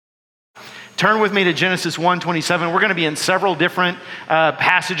Turn with me to Genesis 1:27. We're going to be in several different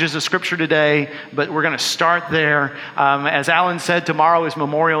passages of Scripture today, but we're going to start there. As Alan said, tomorrow is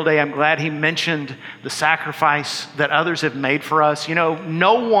Memorial Day. I'm glad he mentioned the sacrifice that others have made for us. You know,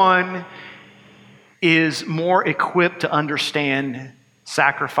 no one is more equipped to understand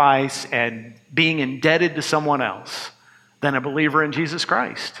sacrifice and being indebted to someone else than a believer in Jesus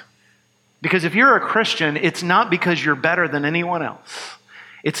Christ. Because if you're a Christian, it's not because you're better than anyone else.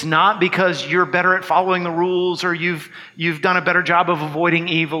 It's not because you're better at following the rules or you've done a better job of avoiding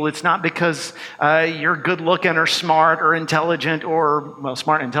evil. It's not because you're good looking or smart or intelligent or, well,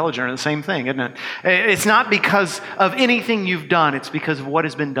 smart and intelligent are the same thing, isn't it? It's not because of anything you've done. It's because of what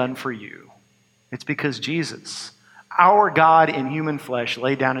has been done for you. It's because Jesus, our God in human flesh,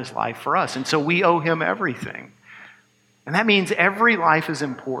 laid down his life for us. And so we owe him everything. And that means every life is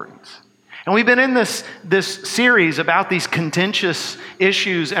important. And we've been in this series about these contentious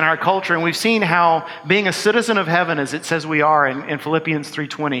issues in our culture, and we've seen how being a citizen of heaven, as it says we are in Philippians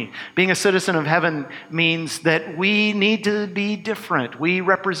 3:20, being a citizen of heaven means that we need to be different. We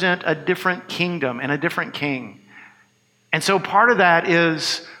represent a different kingdom and a different king. And so part of that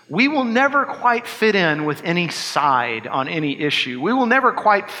is we will never quite fit in with any side on any issue. We will never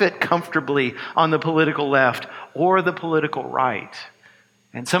quite fit comfortably on the political left or the political right.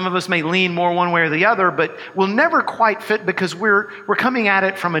 And some of us may lean more one way or the other, but we'll never quite fit because we're coming at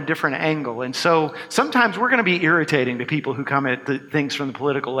it from a different angle. And so sometimes we're going to be irritating to people who come at things from the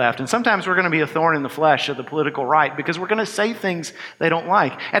political left. And sometimes we're going to be a thorn in the flesh of the political right because we're going to say things they don't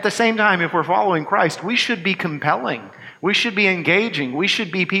like. At the same time, if we're following Christ, we should be compelling. We should be engaging. We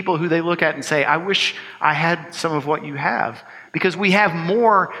should be people who they look at and say, I wish I had some of what you have. Because we have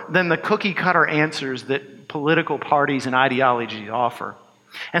more than the cookie cutter answers that political parties and ideologies offer.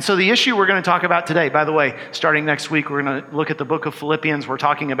 And so the issue we're going to talk about today, by the way, starting next week, we're going to look at the book of Philippians. We're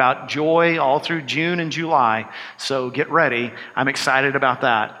talking about joy all through June and July. So get ready. I'm excited about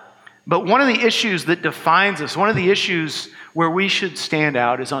that. But one of the issues that defines us, one of the issues where we should stand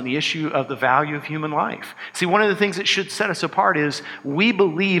out is on the issue of the value of human life. See, one of the things that should set us apart is we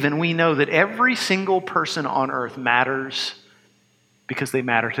believe and we know that every single person on earth matters because they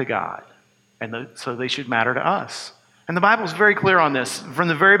matter to God. And so they should matter to us. And the Bible is very clear on this. From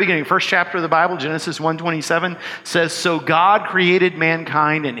the very beginning, first chapter of the Bible, Genesis 1:27 says, So God created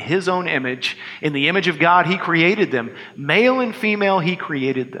mankind in his own image. In the image of God, he created them. Male and female, he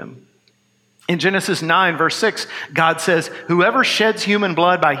created them. In Genesis 9, verse 6, God says, Whoever sheds human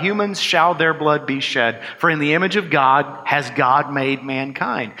blood, by humans shall their blood be shed. For in the image of God has God made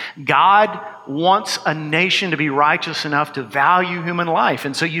mankind. God wants a nation to be righteous enough to value human life.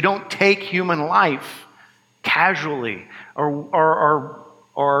 And so you don't take human life casually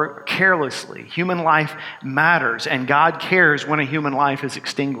or carelessly. Human life matters, and God cares when a human life is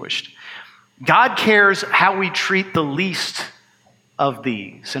extinguished. God cares how we treat the least of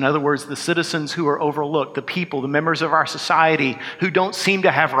these. In other words, the citizens who are overlooked, the people, the members of our society who don't seem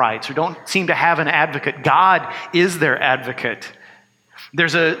to have rights, or don't seem to have an advocate. God is their advocate.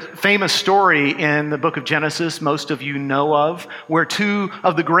 There's a famous story in the book of Genesis, most of you know of, where two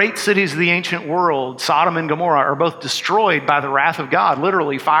of the great cities of the ancient world, Sodom and Gomorrah, are both destroyed by the wrath of God.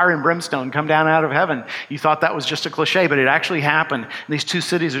 Literally, fire and brimstone come down out of heaven. You thought that was just a cliche, but it actually happened. These two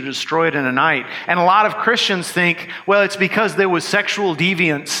cities are destroyed in a night. And a lot of Christians think, well, it's because there was sexual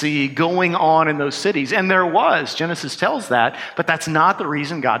deviancy going on in those cities. And there was. Genesis tells that, but that's not the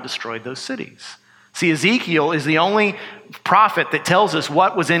reason God destroyed those cities. See, Ezekiel is the only prophet that tells us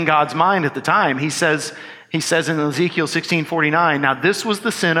what was in God's mind at the time. He says in Ezekiel 16:49, Now this was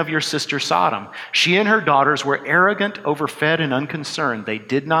the sin of your sister Sodom. She and her daughters were arrogant, overfed, and unconcerned. They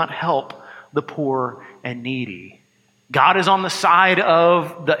did not help the poor and needy. God is on the side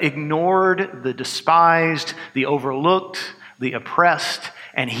of the ignored, the despised, the overlooked, the oppressed,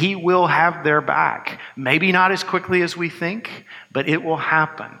 and he will have their back. Maybe not as quickly as we think, but it will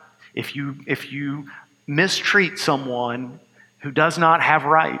happen. If you mistreat someone who does not have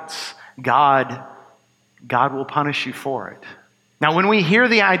rights, God will punish you for it. Now, when we hear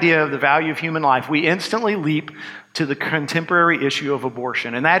the idea of the value of human life, we instantly leap to the contemporary issue of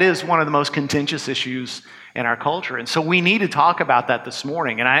abortion. And that is one of the most contentious issues in our culture. And so we need to talk about that this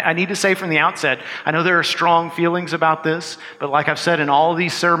morning. And I need to say from the outset, I know there are strong feelings about this, but like I've said in all of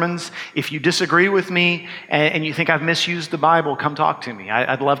these sermons, if you disagree with me and you think I've misused the Bible, come talk to me.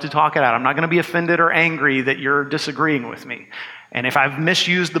 I'd love to talk it out. I'm not going to be offended or angry that you're disagreeing with me. And if I've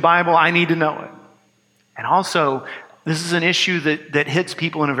misused the Bible, I need to know it. And also, this is an issue that hits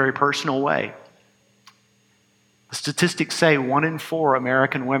people in a very personal way. The statistics say 1 in 4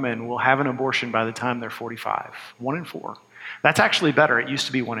 American women will have an abortion by the time they're 45. 1 in 4. That's actually better. It used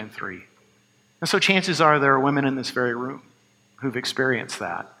to be 1 in 3. And so chances are there are women in this very room who've experienced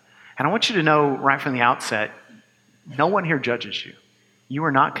that. And I want you to know right from the outset, no one here judges you. You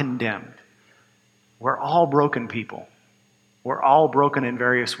are not condemned. We're all broken people. We're all broken in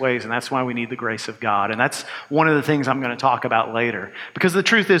various ways, and that's why we need the grace of God. And that's one of the things I'm going to talk about later. Because the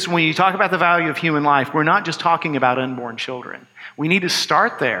truth is, when you talk about the value of human life, we're not just talking about unborn children. We need to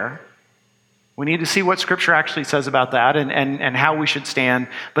start there. We need to see what Scripture actually says about that and how we should stand,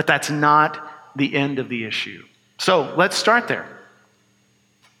 but that's not the end of the issue. So let's start there.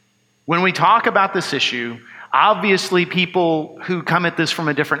 When we talk about this issue, obviously people who come at this from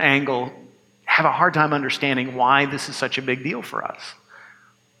a different angle have a hard time understanding why this is such a big deal for us.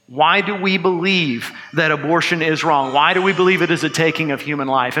 Why do we believe that abortion is wrong? Why do we believe it is a taking of human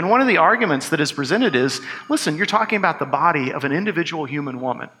life? And one of the arguments that is presented is, listen, you're talking about the body of an individual human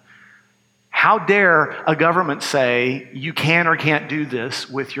woman. How dare a government say you can or can't do this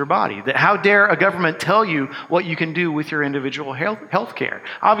with your body? How dare a government tell you what you can do with your individual health care?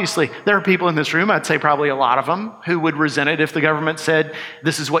 Obviously, there are people in this room, I'd say probably a lot of them, who would resent it if the government said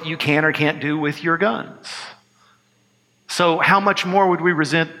this is what you can or can't do with your guns. So how much more would we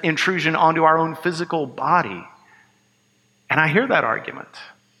resent intrusion onto our own physical body? And I hear that argument.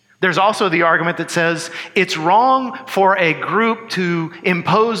 There's also the argument that says it's wrong for a group to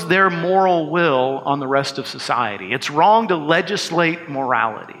impose their moral will on the rest of society. It's wrong to legislate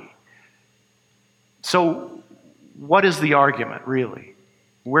morality. So what is the argument, really?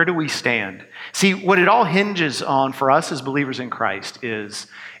 Where do we stand? See, what it all hinges on for us as believers in Christ is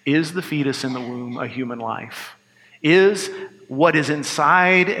the fetus in the womb a human life? Is what is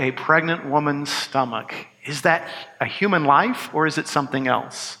inside a pregnant woman's stomach, is that a human life or is it something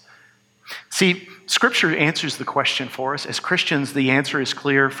else? See, Scripture answers the question for us. As Christians, the answer is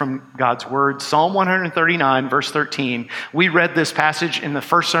clear from God's Word. Psalm 139, verse 13. We read this passage in the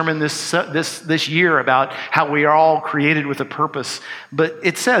first sermon this year about how we are all created with a purpose. But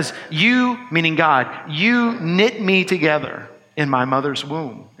it says, you, meaning God, you knit me together in my mother's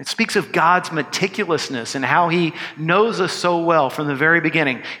womb. It speaks of God's meticulousness and how He knows us so well from the very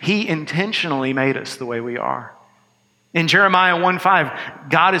beginning. He intentionally made us the way we are. In Jeremiah 1:5,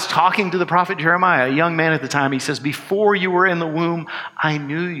 God is talking to the prophet Jeremiah, a young man at the time. He says, before you were in the womb, I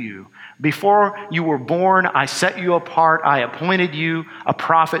knew you. Before you were born, I set you apart. I appointed you a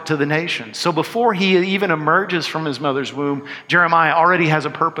prophet to the nations. So before he even emerges from his mother's womb, Jeremiah already has a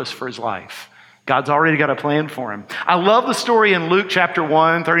purpose for his life. God's already got a plan for him. I love the story in Luke chapter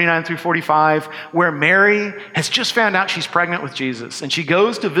 1, 39 through 45, where Mary has just found out she's pregnant with Jesus, and she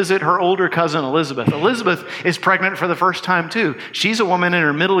goes to visit her older cousin Elizabeth. Elizabeth is pregnant for the first time too. She's a woman in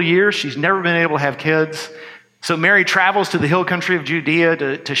her middle years. She's never been able to have kids. So Mary travels to the hill country of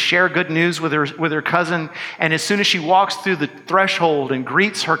Judea to share good news with her cousin, and as soon as she walks through the threshold and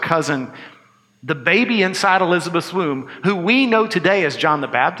greets her cousin, the baby inside Elizabeth's womb, who we know today as John the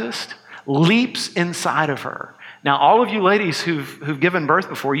Baptist, leaps inside of her. Now, all of you ladies who've given birth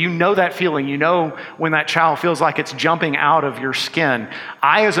before, you know that feeling. You know when that child feels like it's jumping out of your skin.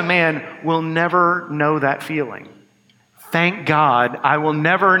 I, as a man, will never know that feeling. Thank God I will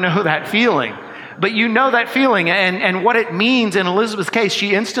never know that feeling. But you know that feeling, and what it means in Elizabeth's case,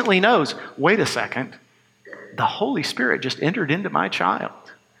 she instantly knows, wait a second, the Holy Spirit just entered into my child.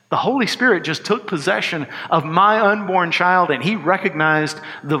 The Holy Spirit just took possession of my unborn child, and He recognized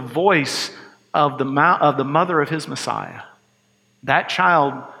the voice of the mother of His Messiah. That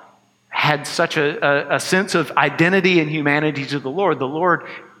child had such a sense of identity and humanity to the Lord. The Lord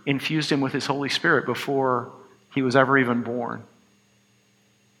infused him with His Holy Spirit before he was ever even born.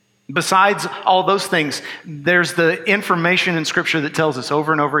 Besides all those things, there's the information in Scripture that tells us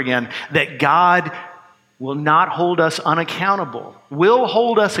over and over again that God will not hold us unaccountable, will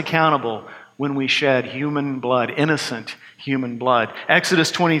hold us accountable when we shed human blood, innocent human blood.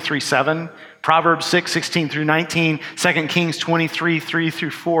 Exodus 23:7, Proverbs 6:16 through 19, 2 Kings 23:3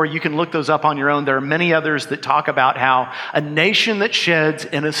 through 4. You can look those up on your own. There are many others that talk about how a nation that sheds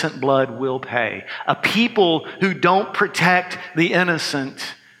innocent blood will pay. A people who don't protect the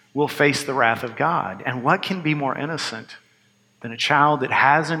innocent will face the wrath of God. And what can be more innocent than a child that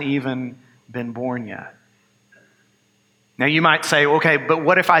hasn't even been born yet? Now you might say, okay, but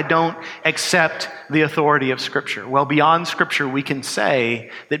what if I don't accept the authority of Scripture? Well, beyond Scripture, we can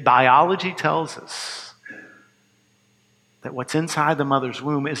say that biology tells us that what's inside the mother's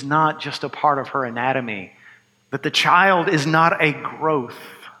womb is not just a part of her anatomy, that the child is not a growth.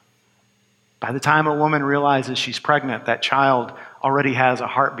 By the time a woman realizes she's pregnant, that child already has a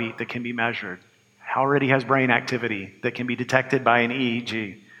heartbeat that can be measured, already has brain activity that can be detected by an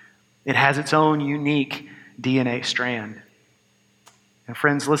EEG. It has its own unique DNA strand. And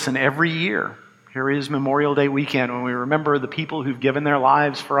friends, listen, every year, Here is Memorial Day weekend when we remember the people who've given their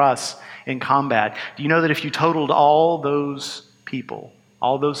lives for us in combat. Do you know that if you totaled all those people,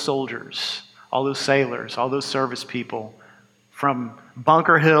 all those soldiers, all those sailors, all those service people, from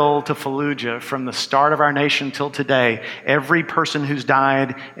Bunker Hill to Fallujah, from the start of our nation till today, every person who's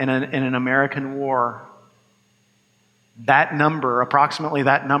died in an American war, that number, approximately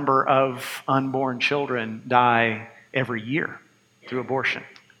that number of unborn children die every year through abortion.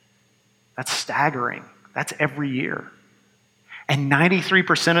 That's staggering. That's every year. And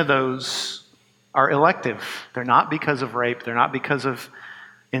 93% of those are elective. They're not because of rape. They're not because of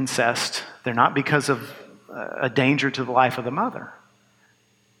incest. They're not because of a danger to the life of the mother.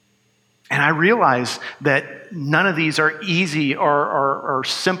 And I realize that none of these are easy or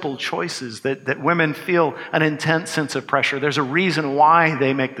simple choices, that women feel an intense sense of pressure. There's a reason why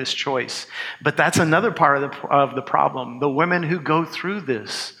they make this choice. But that's another part of the problem. The women who go through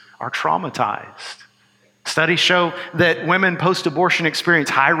this are traumatized. Studies show that women post-abortion experience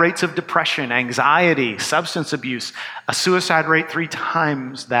high rates of depression, anxiety, substance abuse, a suicide rate 3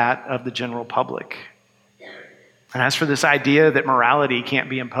 times that of the general public. And as for this idea that morality can't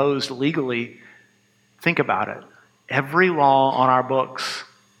be imposed legally, think about it. Every law on our books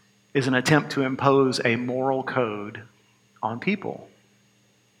is an attempt to impose a moral code on people.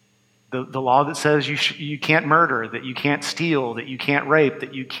 The law that says you can't murder, that you can't steal, that you can't rape,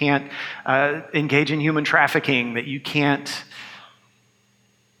 that you can't engage in human trafficking, that you can't...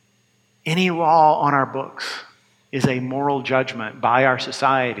 Any law on our books is a moral judgment by our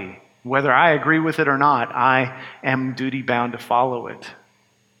society. Whether I agree with it or not, I am duty-bound to follow it.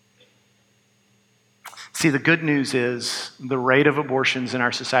 See, the good news is the rate of abortions in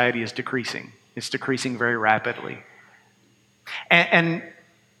our society is decreasing. It's decreasing very rapidly. And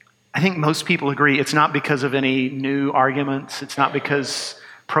I think most people agree it's not because of any new arguments. It's not because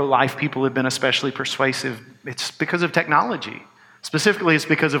pro-life people have been especially persuasive. It's because of technology. Specifically, it's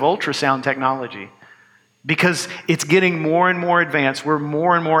because of ultrasound technology. Because it's getting more and more advanced. We're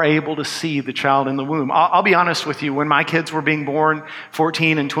more and more able to see the child in the womb. I'll be honest with you. When my kids were being born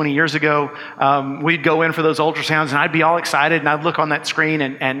 14 and 20 years ago, we'd go in for those ultrasounds and I'd be all excited and I'd look on that screen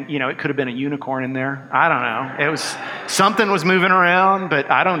and it could have been a unicorn in there. I don't know. Something was moving around, but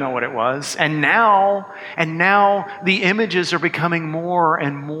I don't know what it was. And now the images are becoming more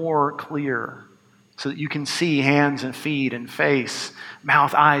and more clear so that you can see hands and feet and face,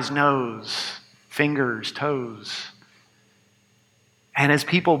 mouth, eyes, nose, fingers, toes. And as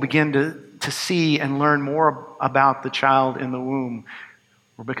people begin to see and learn more about the child in the womb,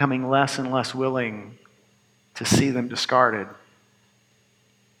 we're becoming less and less willing to see them discarded.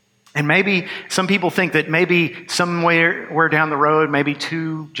 And maybe some people think that maybe somewhere down the road, maybe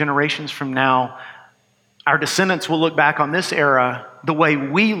 2 generations from now, our descendants will look back on this era the way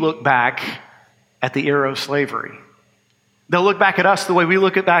we look back at the era of slavery. They'll look back at us the way we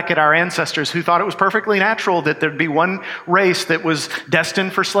look back at our ancestors who thought it was perfectly natural that there'd be one race that was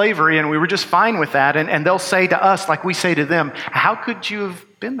destined for slavery and we were just fine with that. And they'll say to us, like we say to them, how could you have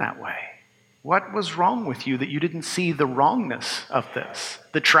been that way? What was wrong with you that you didn't see the wrongness of this,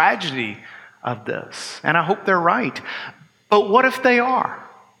 the tragedy of this? And I hope they're right. But what if they are?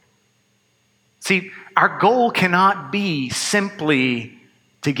 See, our goal cannot be simply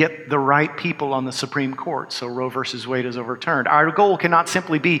to get the right people on the Supreme Court so Roe versus Wade is overturned. Our goal cannot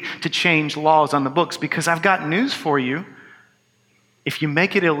simply be to change laws on the books, because I've got news for you. If you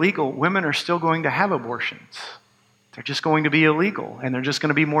make it illegal, women are still going to have abortions. They're just going to be illegal, and they're just going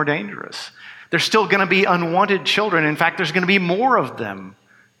to be more dangerous. There's still going to be unwanted children. In fact, there's going to be more of them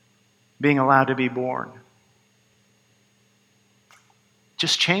being allowed to be born.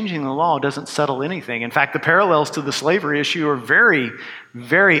 Just changing the law doesn't settle anything. In fact, the parallels to the slavery issue are very,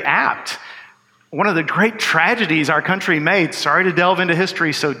 very apt. One of the great tragedies our country made, sorry to delve into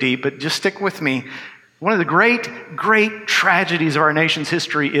history so deep, but just stick with me. One of the great, great tragedies of our nation's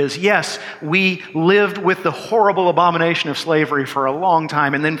history is, yes, we lived with the horrible abomination of slavery for a long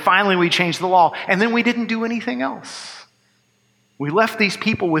time, and then finally we changed the law, and then we didn't do anything else. We left these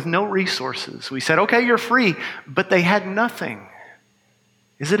people with no resources. We said, okay, you're free, but they had nothing.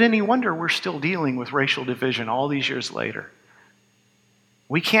 Is it any wonder we're still dealing with racial division all these years later?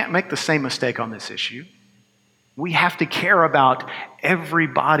 We can't make the same mistake on this issue. We have to care about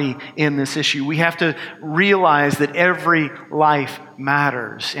everybody in this issue. We have to realize that every life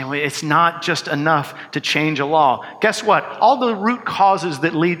matters. And it's not just enough to change a law. Guess what? All the root causes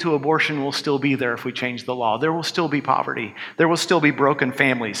that lead to abortion will still be there if we change the law. There will still be poverty. There will still be broken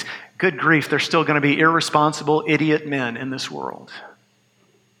families. Good grief, there's still going to be irresponsible, idiot men in this world.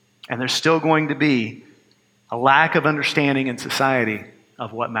 And there's still going to be a lack of understanding in society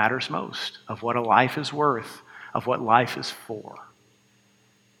of what matters most, of what a life is worth, of what life is for.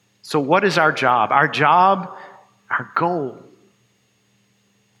 So what is our job? Our goal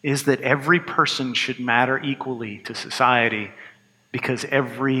is that every person should matter equally to society because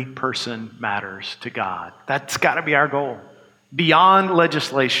every person matters to God. That's got to be our goal. Beyond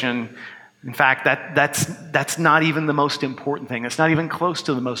legislation, in fact, that's not even the most important thing. It's not even close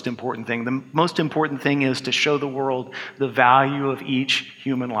to the most important thing. The most important thing is to show the world the value of each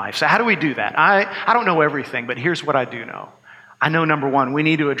human life. So how do we do that? I don't know everything, but here's what I do know. I know, number one, we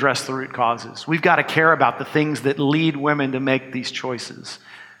need to address the root causes. We've got to care about the things that lead women to make these choices.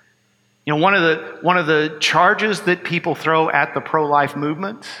 You know, one of the charges that people throw at the pro-life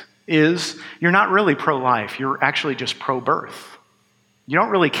movement is you're not really pro-life, you're actually just pro-birth. You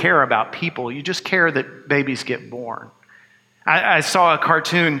don't really care about people, you just care that babies get born. I saw a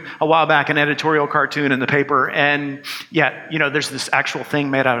cartoon a while back, an editorial cartoon in the paper, and there's this actual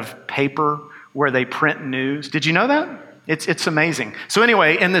thing made out of paper where they print news. Did you know that? It's amazing. So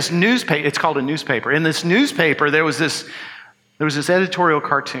anyway, in this newspaper, it's called a newspaper. In this newspaper, there was this editorial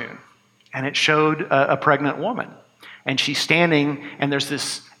cartoon, and it showed a pregnant woman. And she's standing, and there's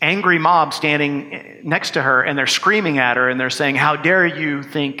this angry mob standing next to her, and they're screaming at her, and they're saying, "How dare you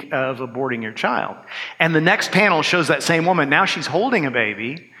think of aborting your child?" And the next panel shows that same woman. Now she's holding a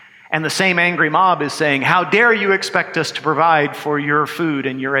baby, and the same angry mob is saying, "How dare you expect us to provide for your food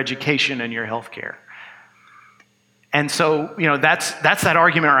and your education and your health care?" And so, that's that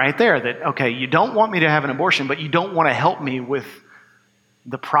argument right there that, okay, you don't want me to have an abortion, but you don't want to help me with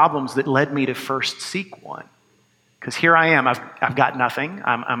the problems that led me to first seek one. Because here I am, I've got nothing.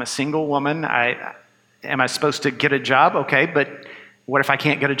 I'm a single woman. Am I supposed to get a job? Okay, but what if I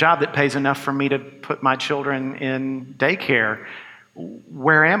can't get a job that pays enough for me to put my children in daycare?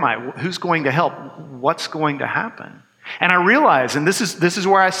 Where am I? Who's going to help? What's going to happen? And I realize, and this is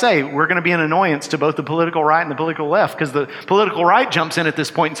where I say we're going to be an annoyance to both the political right and the political left, because the political right jumps in at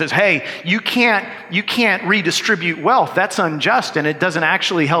this point and says, "Hey, you can't redistribute wealth. That's unjust, and it doesn't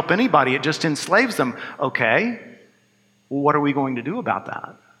actually help anybody. It just enslaves them." Okay, well, what are we going to do about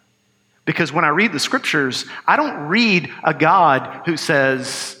that? Because when I read the scriptures, I don't read a God who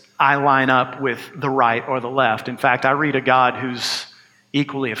says I line up with the right or the left. In fact, I read a God who's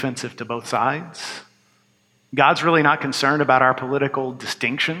equally offensive to both sides. God's really not concerned about our political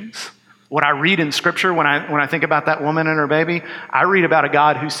distinctions. What I read in Scripture when I think about that woman and her baby, I read about a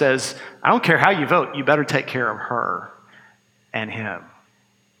God who says, "I don't care how you vote, you better take care of her and him."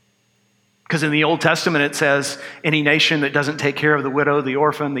 Because in the Old Testament it says, any nation that doesn't take care of the widow, the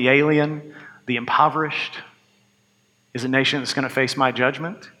orphan, the alien, the impoverished is a nation that's going to face my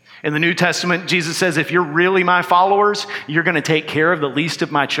judgment. In the New Testament, Jesus says, if you're really my followers, you're going to take care of the least of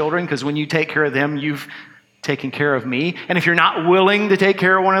my children, because when you take care of them, you've taking care of me. And if you're not willing to take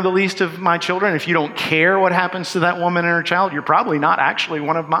care of one of the least of my children, if you don't care what happens to that woman and her child, you're probably not actually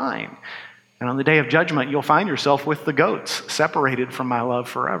one of mine. And on the day of judgment, you'll find yourself with the goats, separated from my love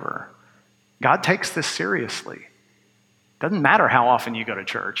forever. God takes this seriously. It doesn't matter how often you go to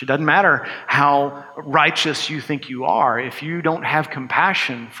church. It doesn't matter how righteous you think you are. If you don't have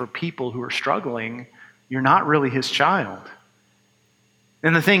compassion for people who are struggling, you're not really his child.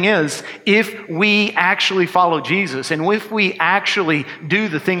 And the thing is, if we actually follow Jesus and if we actually do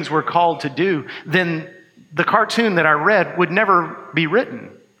the things we're called to do, then the cartoon that I read would never be written,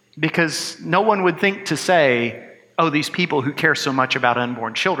 because no one would think to say, "Oh, these people who care so much about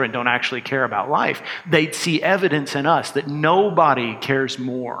unborn children don't actually care about life." They'd see evidence in us that nobody cares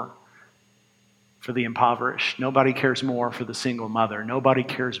more for the impoverished. Nobody cares more for the single mother. Nobody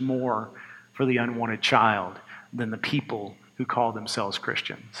cares more for the unwanted child than the people who call themselves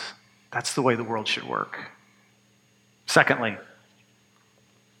Christians. That's the way the world should work. Secondly,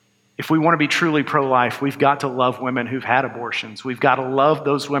 if we want to be truly pro-life, we've got to love women who've had abortions. We've got to love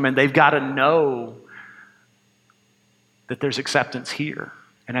those women. They've got to know that there's acceptance here.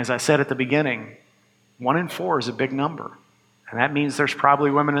 And as I said at the beginning, 1 in 4 is a big number. And that means there's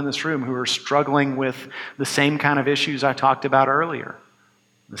probably women in this room who are struggling with the same kind of issues I talked about earlier.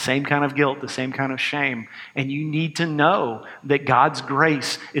 The same kind of guilt, the same kind of shame. And you need to know that God's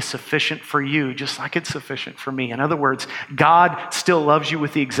grace is sufficient for you, just like it's sufficient for me. In other words, God still loves you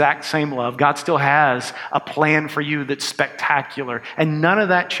with the exact same love. God still has a plan for you that's spectacular. And none of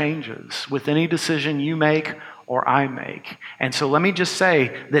that changes with any decision you make or I make. And so let me just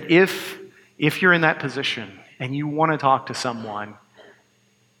say that if you're in that position and you want to talk to someone,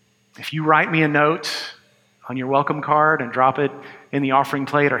 if you write me a note on your welcome card and drop it in the offering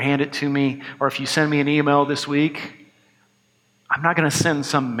plate or hand it to me, or if you send me an email this week, I'm not going to send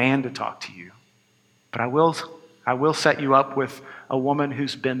some man to talk to you, but I will I will set you up with a woman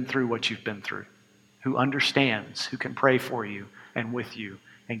who's been through what you've been through, who understands, who can pray for you and with you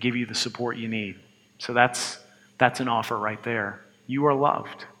and give you the support you need. So that's an offer right there. You are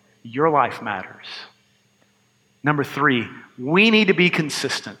loved. Your life matters. Number 3, we need to be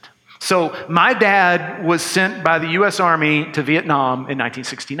consistent. So my dad was sent by the U.S. Army to Vietnam in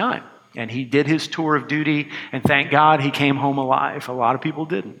 1969, and he did his tour of duty, and thank God he came home alive. A lot of people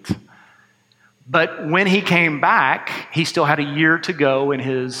didn't. But when he came back, he still had a year to go in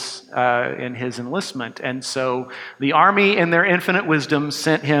his enlistment. And so the Army, in their infinite wisdom,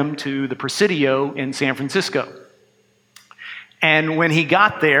 sent him to the Presidio in San Francisco. And when he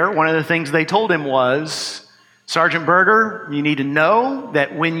got there, one of the things they told him was, Sergeant Berger, you need to know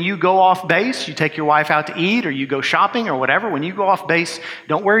that when you go off base, you take your wife out to eat or you go shopping or whatever, when you go off base,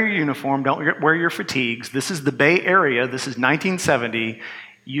 don't wear your uniform, don't wear your fatigues. This is the Bay Area. This is 1970.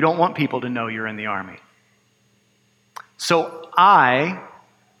 You don't want people to know you're in the Army. So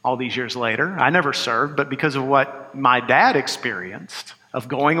all these years later, I never served, but because of what my dad experienced of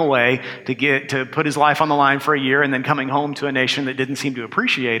going away to put his life on the line for a year and then coming home to a nation that didn't seem to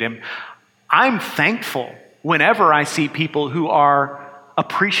appreciate him, I'm thankful whenever I see people who are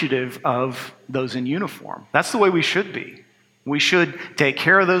appreciative of those in uniform. That's the way we should be. We should take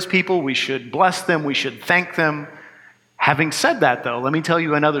care of those people. We should bless them. We should thank them. Having said that, though, let me tell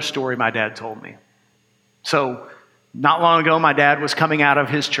you another story my dad told me. So, not long ago, my dad was coming out of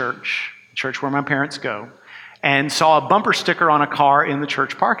his church, the church where my parents go, and saw a bumper sticker on a car in the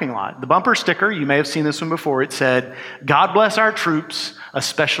church parking lot. The bumper sticker, you may have seen this one before, it said, "God bless our troops,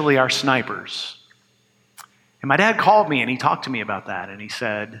 especially our snipers." And my dad called me and he talked to me about that, and he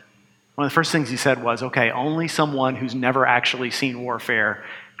said, one of the first things he said was, okay, only someone who's never actually seen warfare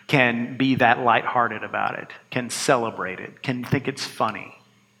can be that lighthearted about it, can celebrate it, can think it's funny.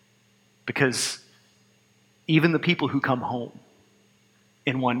 Because even the people who come home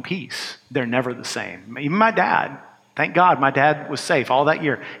in one piece, they're never the same. Even my dad, thank God my dad was safe all that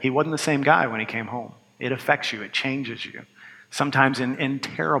year. He wasn't the same guy when he came home. It affects you, it changes you, sometimes in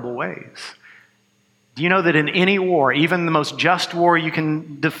terrible ways. Do you know that in any war, even the most just war you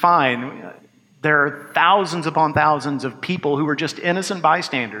can define, there are thousands upon thousands of people who are just innocent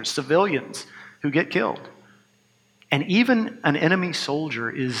bystanders, civilians, who get killed. And even an enemy soldier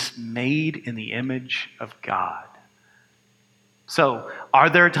is made in the image of God. So, are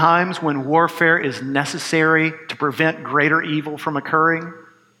there times when warfare is necessary to prevent greater evil from occurring?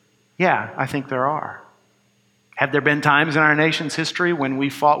 Yeah, I think there are. Have there been times in our nation's history when we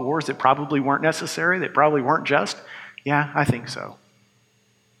fought wars that probably weren't necessary, that probably weren't just? Yeah, I think so.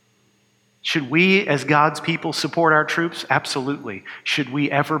 Should we, as God's people, support our troops? Absolutely. Should we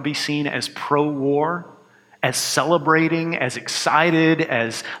ever be seen as pro-war, as celebrating, as excited,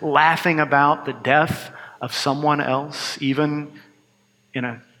 as laughing about the death of someone else, even in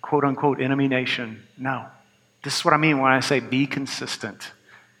a quote-unquote enemy nation? No. This is what I mean when I say be consistent.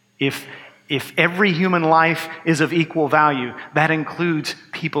 If every human life is of equal value, that includes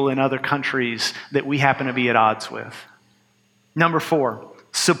people in other countries that we happen to be at odds with. Number 4,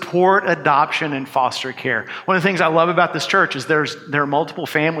 support adoption and foster care. One of the things I love about this church is there are multiple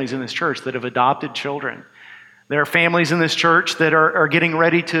families in this church that have adopted children. There are families in this church that are getting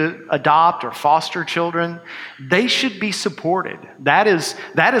ready to adopt or foster children. They should be supported. That is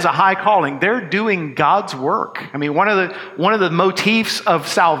a high calling. They're doing God's work. I mean, one of the motifs of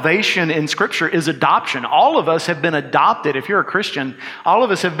salvation in Scripture is adoption. All of us have been adopted. If you're a Christian, all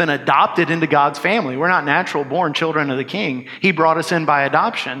of us have been adopted into God's family. We're not natural born children of the King. He brought us in by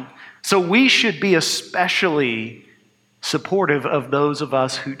adoption. So we should be especially supportive of those of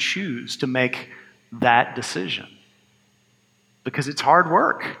us who choose to make that decision. Because it's hard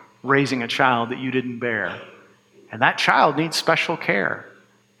work raising a child that you didn't bear. And that child needs special care.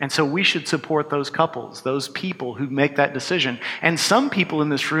 And so we should support those couples, those people who make that decision. And some people in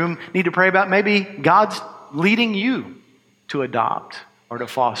this room need to pray about maybe God's leading you to adopt or to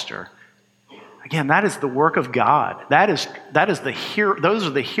foster. Again, that is the work of God. Those are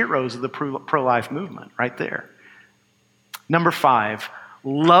the heroes of the pro-life movement right there. Number 5,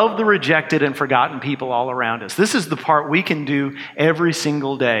 love the rejected and forgotten people all around us. This is the part we can do every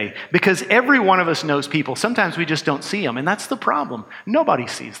single day because every one of us knows people. Sometimes we just don't see them, and that's the problem. Nobody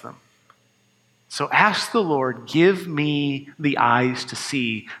sees them. So ask the Lord, give me the eyes to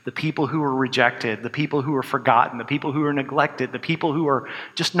see the people who are rejected, the people who are forgotten, the people who are neglected, the people who are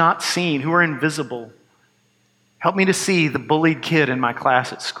just not seen, who are invisible. Help me to see the bullied kid in my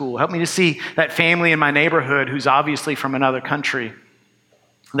class at school. Help me to see that family in my neighborhood who's obviously from another country.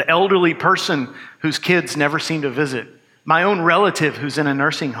 The elderly person whose kids never seem to visit. My own relative who's in a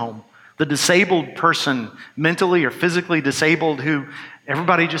nursing home. the disabled person, mentally or physically disabled, who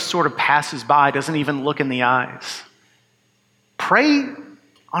everybody just sort of passes by, doesn't even look in the eyes. Pray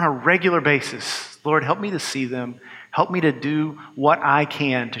on a regular basis. Lord, help me to see them. Help me to do what I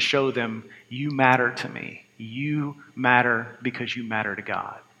can to show them you matter to me. You matter because you matter to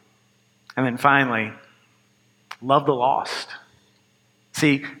God. And then finally, love the lost.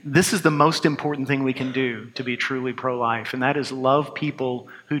 See, this is the most important thing we can do to be truly pro-life, and that is love people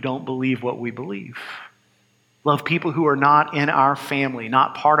who don't believe what we believe. Love people who are not in our family,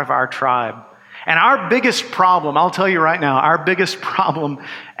 not part of our tribe. And our biggest problem, I'll tell you right now, our biggest problem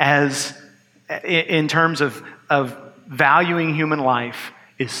in terms of valuing human life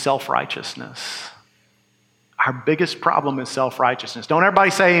is self-righteousness. Our biggest problem is self-righteousness. Don't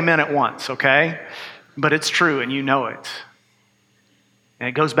everybody say amen at once, okay? But it's true, and you know it. And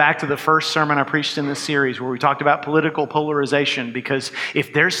it goes back to the first sermon I preached in this series where we talked about political polarization, because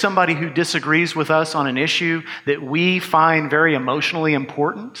if there's somebody who disagrees with us on an issue that we find very emotionally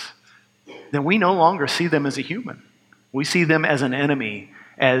important, then we no longer see them as a human. We see them as an enemy,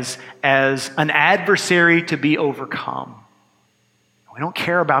 as an adversary to be overcome. We don't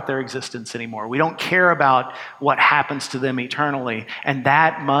care about their existence anymore. We don't care about what happens to them eternally, and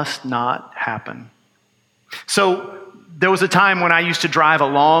that must not happen. So there was a time when I used to drive a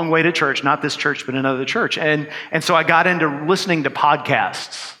long way to church, not this church, but another church. And so I got into listening to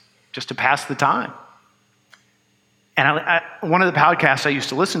podcasts just to pass the time. And one of the podcasts I used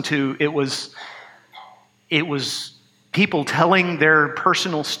to listen to, it was people telling their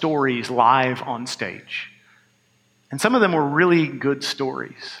personal stories live on stage. And some of them were really good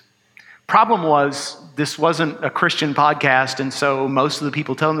stories. Problem was, this wasn't a Christian podcast, and so most of the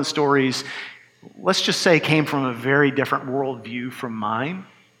people telling the stories, let's just say, came from a very different worldview from mine.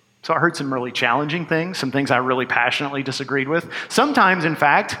 So I heard some really challenging things, some things I really passionately disagreed with. Sometimes, in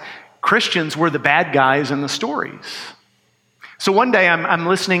fact, Christians were the bad guys in the stories. So one day I'm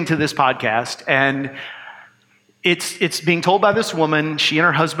listening to this podcast, and it's being told by this woman, she and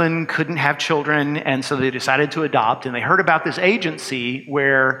her husband couldn't have children, and so they decided to adopt, and they heard about this agency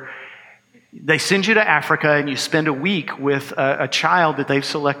where they send you to Africa and you spend a week with a child that they've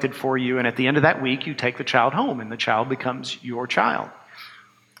selected for you, and at the end of that week, you take the child home, and the child becomes your child.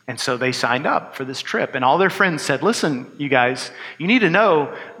 And so they signed up for this trip, and all their friends said, listen, you guys, you need to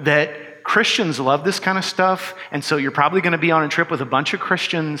know that Christians love this kind of stuff, and so you're probably going to be on a trip with a bunch of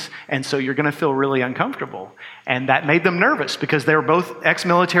Christians, and so you're going to feel really uncomfortable. And that made them nervous because they were both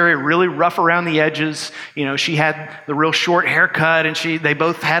ex-military, really rough around the edges. You know, she had the real short haircut, and they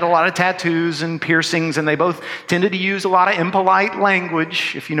both had a lot of tattoos and piercings, and they both tended to use a lot of impolite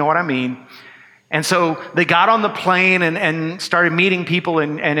language, if you know what I mean. And so they got on the plane and started meeting people,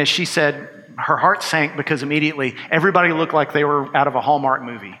 and as she said, her heart sank because immediately everybody looked like they were out of a Hallmark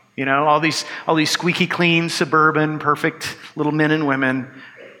movie. You know, all these squeaky clean, suburban, perfect little men and women.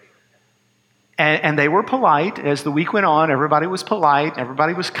 And they were polite. As the week went on, everybody was polite,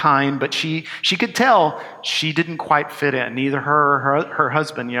 everybody was kind, but she could tell she didn't quite fit in. Neither her or her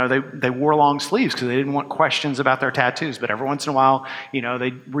husband. You know, they wore long sleeves because they didn't want questions about their tattoos. But every once in a while, you know,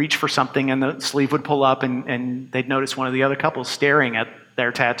 they'd reach for something and the sleeve would pull up, and they'd notice one of the other couples staring at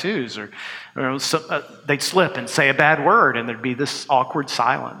their tattoos, or they'd slip and say a bad word, and there'd be this awkward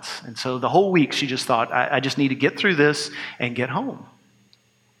silence. And so the whole week she just thought, I just need to get through this and get home.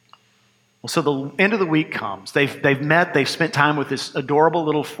 Well, so the end of the week comes. They've met, they've spent time with this adorable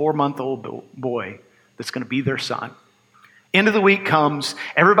little 4-month-old boy that's going to be their son. End of the week comes,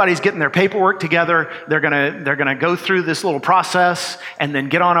 everybody's getting their paperwork together, they're gonna go through this little process and then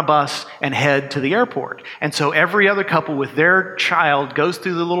get on a bus and head to the airport. And so every other couple with their child goes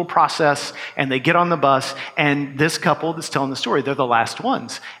through the little process and they get on the bus, and this couple that's telling the story, they're the last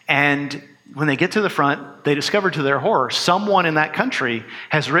ones. And when they get to the front, they discover to their horror, someone in that country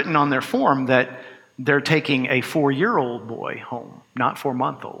has written on their form that they're taking a 4-year-old boy home, not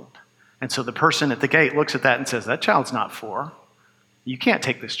 4-month-old. And so the person at the gate looks at that and says, that child's not 4. You can't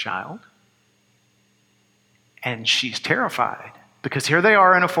take this child. And she's terrified because here they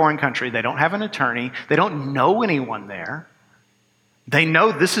are in a foreign country. They don't have an attorney. They don't know anyone there. They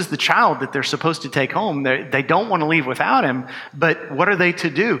know this is the child that they're supposed to take home. They don't want to leave without him, but what are they to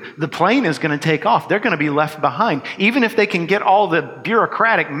do? The plane is going to take off. They're going to be left behind. Even if they can get all the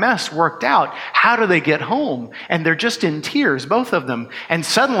bureaucratic mess worked out, how do they get home? And they're just in tears, both of them. And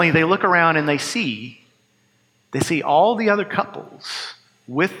suddenly they look around and they see all the other couples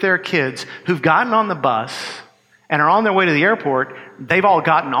with their kids who've gotten on the bus and are on their way to the airport. They've all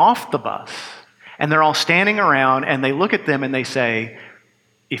gotten off the bus. And they're all standing around, and they look at them and they say,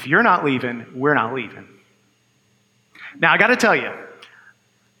 if you're not leaving, we're not leaving. Now, I got to tell you,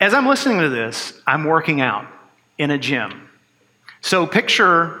 As I'm listening to this, I'm working out in a gym. So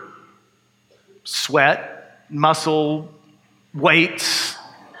picture sweat, muscle, weights,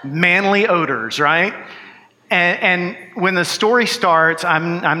 manly odors, right? And when the story starts,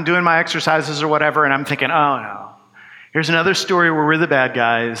 I'm doing my exercises or whatever, and I'm thinking, oh no, here's another story where we're the bad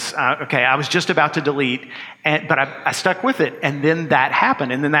guys. Okay, I was just about to delete, but I stuck with it, and then that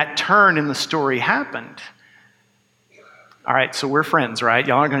happened, and then that turn in the story happened. All right, so we're friends, right?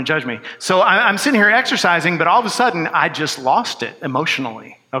 Y'all aren't going to judge me. So I'm sitting here exercising, but all of a sudden, I just lost it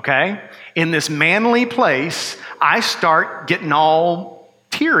emotionally, okay? In this manly place, I start getting all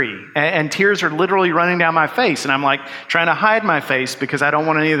teary, and tears are literally running down my face, and I'm like trying to hide my face because I don't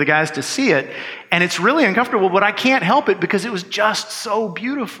want any of the guys to see it, and it's really uncomfortable, but I can't help it because it was just so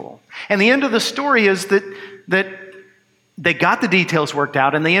beautiful. And the end of the story is that they got the details worked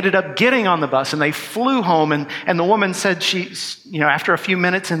out, and they ended up getting on the bus, and they flew home, and the woman said after a few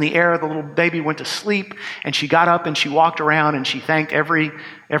minutes in the air, the little baby went to sleep, and she got up and she walked around and she thanked every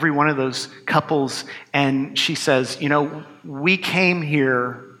one of those couples, and she says, we came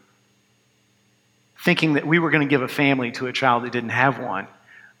here thinking that we were going to give a family to a child that didn't have one,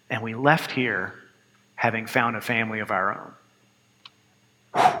 and we left here having found a family of our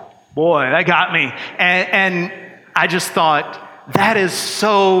own. Boy, that got me. And I just thought, that is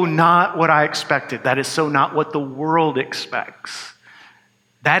so not what I expected. That is so not what the world expects.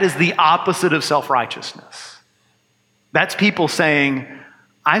 That is the opposite of self-righteousness. That's people saying,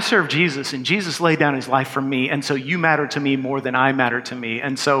 I serve Jesus, and Jesus laid down his life for me, and so you matter to me more than I matter to me.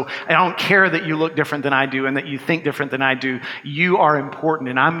 And so I don't care that you look different than I do and that you think different than I do. You are important,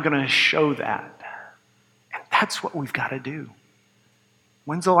 and I'm going to show that. And that's what we've got to do.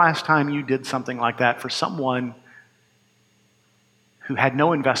 When's the last time you did something like that for someone who had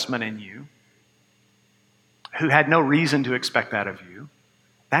no investment in you, who had no reason to expect that of you?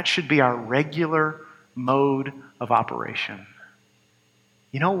 That should be our regular mode of operation.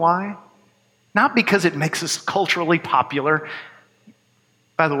 You know why? Not because it makes us culturally popular.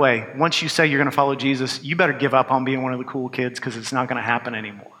 By the way, once you say you're going to follow Jesus, you better give up on being one of the cool kids because it's not going to happen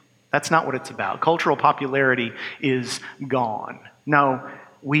anymore. That's not what it's about. Cultural popularity is gone. No,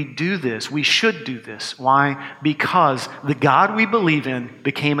 we do this. We should do this. Why? Because the God we believe in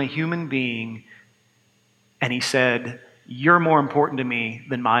became a human being, and he said, you're more important to me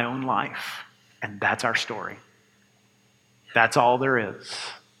than my own life. And that's our story. That's all there is.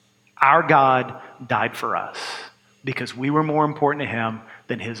 Our God died for us because we were more important to him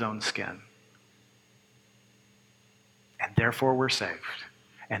than his own skin. And therefore we're saved.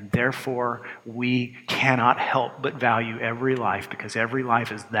 And therefore, we cannot help but value every life because every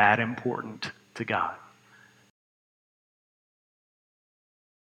life is that important to God.